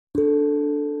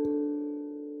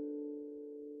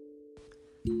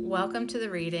Welcome to the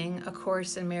reading, A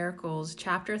Course in Miracles,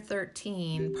 Chapter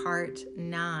 13, Part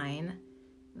 9,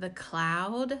 The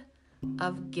Cloud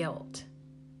of Guilt.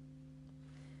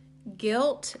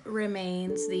 Guilt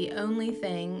remains the only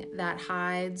thing that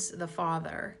hides the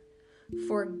Father,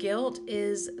 for guilt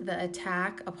is the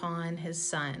attack upon his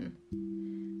Son.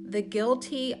 The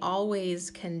guilty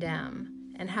always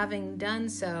condemn, and having done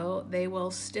so, they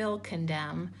will still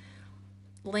condemn,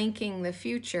 linking the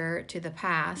future to the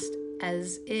past,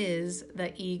 as is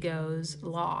the ego's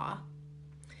law.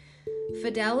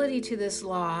 Fidelity to this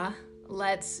law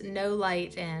lets no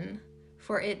light in,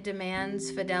 for it demands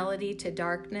fidelity to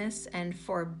darkness and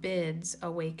forbids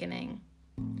awakening.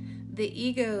 The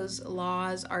ego's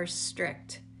laws are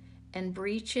strict, and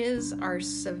breaches are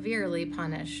severely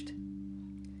punished.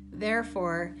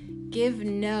 Therefore, give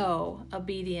no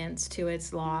obedience to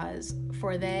its laws,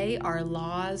 for they are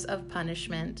laws of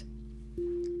punishment.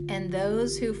 And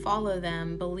those who follow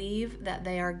them believe that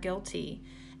they are guilty,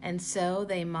 and so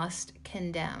they must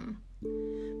condemn.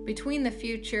 Between the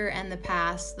future and the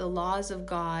past, the laws of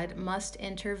God must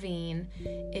intervene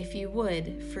if you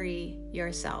would free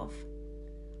yourself.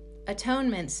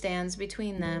 Atonement stands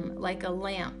between them like a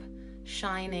lamp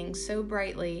shining so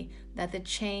brightly that the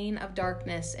chain of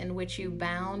darkness in which you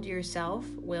bound yourself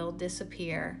will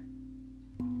disappear.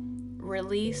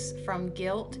 Release from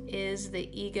guilt is the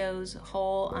ego's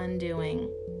whole undoing.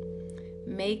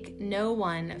 Make no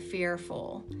one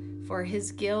fearful, for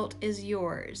his guilt is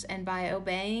yours, and by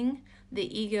obeying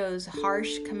the ego's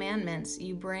harsh commandments,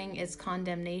 you bring its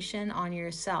condemnation on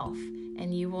yourself,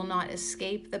 and you will not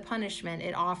escape the punishment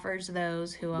it offers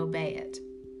those who obey it.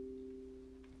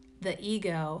 The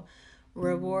ego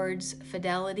rewards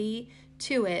fidelity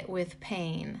to it with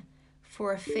pain,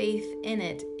 for faith in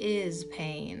it is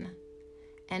pain.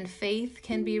 And faith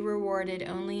can be rewarded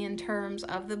only in terms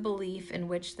of the belief in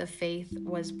which the faith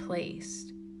was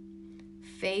placed.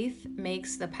 Faith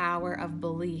makes the power of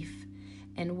belief,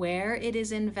 and where it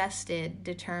is invested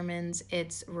determines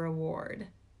its reward.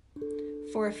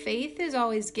 For faith is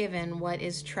always given what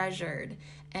is treasured,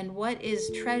 and what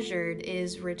is treasured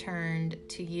is returned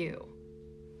to you.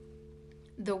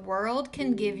 The world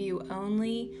can give you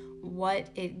only what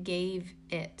it gave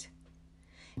it,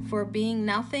 for being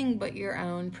nothing but your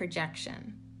own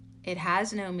projection. It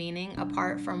has no meaning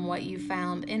apart from what you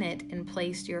found in it and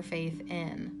placed your faith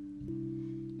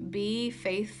in. Be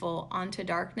faithful unto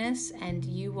darkness, and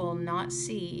you will not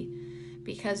see,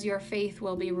 because your faith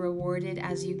will be rewarded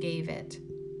as you gave it.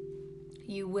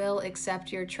 You will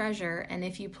accept your treasure, and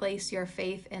if you place your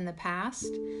faith in the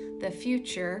past, the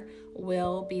future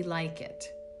will be like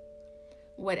it.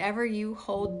 Whatever you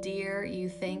hold dear, you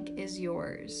think is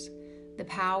yours. The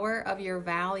power of your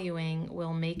valuing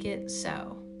will make it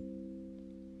so.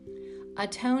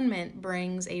 Atonement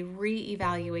brings a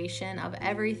re-evaluation of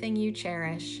everything you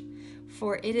cherish,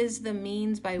 for it is the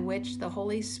means by which the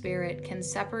Holy Spirit can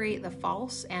separate the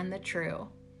false and the true,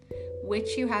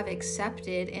 which you have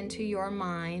accepted into your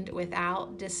mind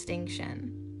without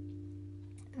distinction.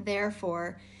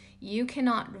 Therefore, you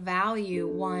cannot value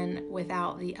one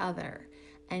without the other,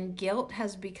 and guilt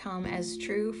has become as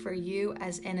true for you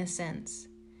as innocence.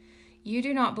 You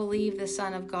do not believe the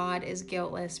Son of God is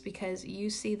guiltless because you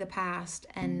see the past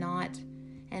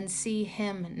and see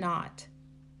him not.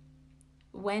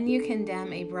 When you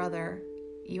condemn a brother,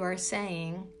 you are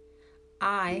saying,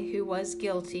 I, who was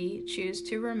guilty, choose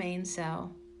to remain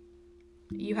so.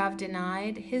 You have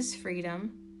denied his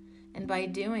freedom, and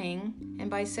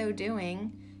by so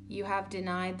doing, you have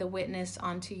denied the witness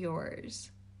onto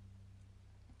yours.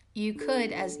 You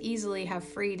could as easily have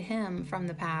freed him from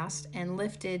the past and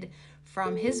lifted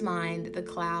from his mind the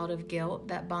cloud of guilt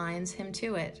that binds him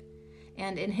to it,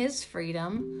 and in his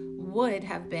freedom would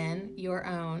have been your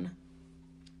own.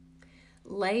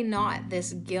 Lay not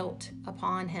this guilt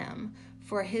upon him,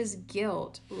 for his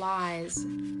guilt lies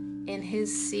in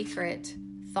his secret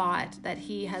thought that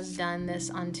he has done this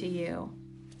unto you.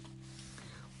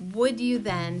 Would you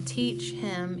then teach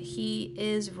him he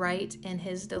is right in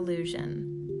his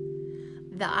delusion?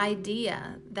 The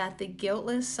idea that the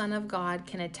guiltless Son of God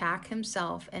can attack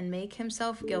himself and make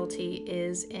himself guilty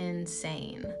is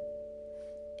insane.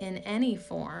 In any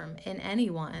form, in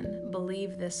anyone,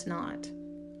 believe this not.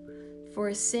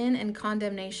 For sin and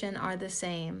condemnation are the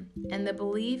same, and the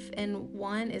belief in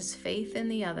one is faith in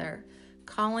the other,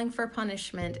 calling for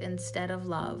punishment instead of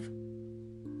love.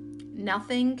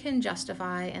 Nothing can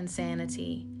justify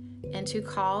insanity, and to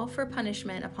call for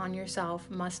punishment upon yourself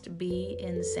must be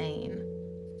insane.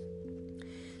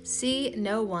 See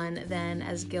no one then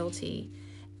as guilty,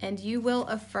 and you will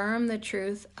affirm the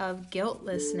truth of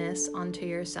guiltlessness unto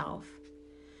yourself.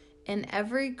 In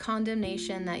every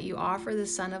condemnation that you offer the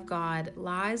Son of God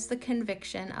lies the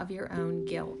conviction of your own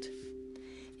guilt.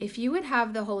 If you would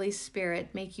have the Holy Spirit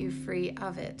make you free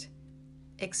of it,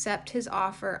 accept his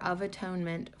offer of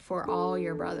atonement for all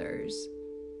your brothers.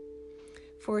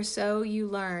 For so you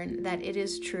learn that it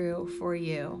is true for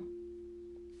you.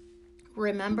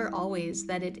 Remember always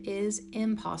that it is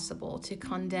impossible to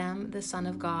condemn the Son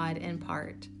of God in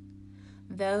part.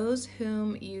 Those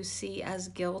whom you see as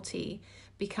guilty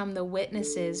become the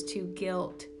witnesses to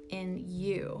guilt in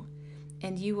you,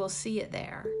 and you will see it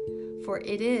there, for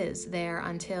it is there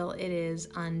until it is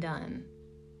undone.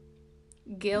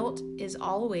 Guilt is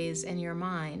always in your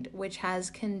mind, which has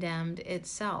condemned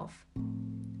itself.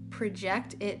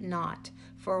 Project it not,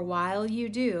 for while you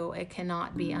do, it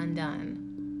cannot be undone.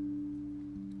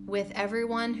 With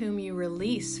everyone whom you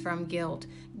release from guilt,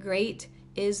 great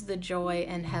is the joy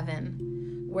in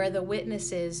heaven, where the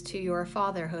witnesses to your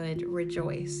fatherhood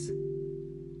rejoice.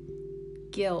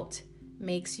 Guilt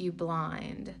makes you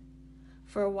blind,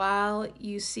 for while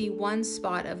you see one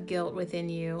spot of guilt within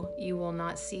you, you will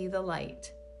not see the light.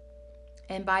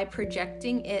 And by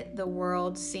projecting it, the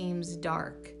world seems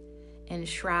dark and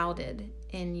shrouded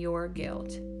in your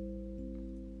guilt.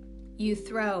 You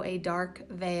throw a dark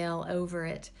veil over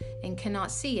it and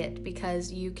cannot see it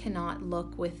because you cannot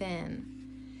look within.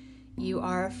 You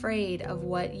are afraid of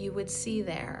what you would see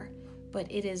there, but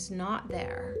it is not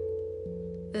there.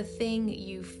 The thing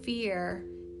you fear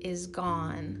is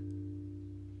gone.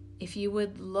 If you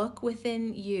would look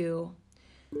within,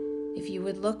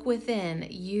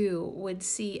 you would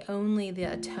see only the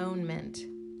atonement,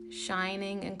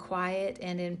 shining and quiet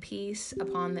and in peace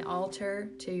upon the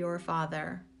altar to your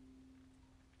Father.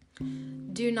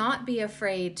 Do not be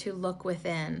afraid to look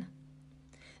within.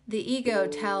 The ego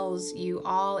tells you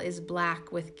all is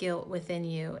black with guilt within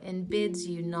you and bids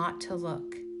you not to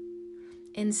look.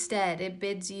 Instead, it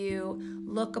bids you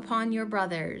look upon your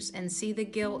brothers and see the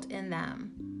guilt in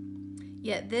them.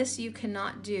 Yet this you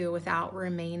cannot do without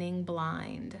remaining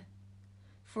blind.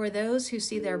 For those who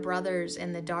see their brothers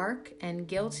in the dark and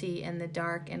guilty in the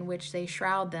dark in which they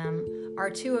shroud them are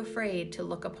too afraid to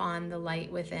look upon the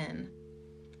light within.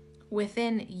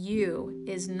 Within you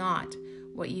is not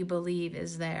what you believe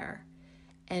is there,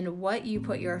 and what you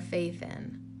put your faith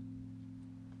in.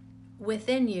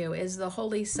 Within you is the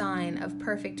holy sign of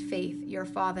perfect faith your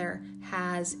Father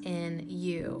has in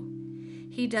you.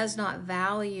 He does not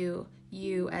value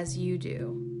you as you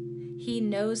do. He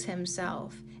knows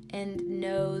himself and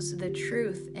knows the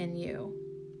truth in you.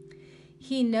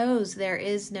 He knows there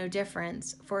is no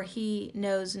difference, for he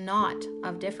knows not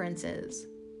of differences.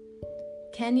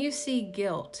 Can you see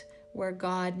guilt where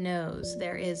God knows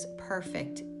there is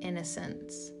perfect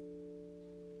innocence?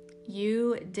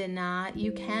 You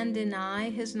can deny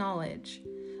his knowledge,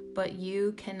 but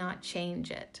you cannot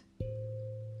change it.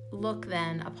 Look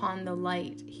then upon the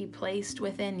light he placed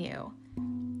within you,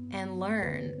 and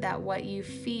learn that what you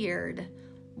feared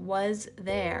was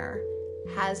there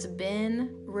has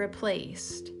been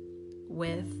replaced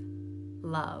with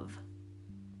love.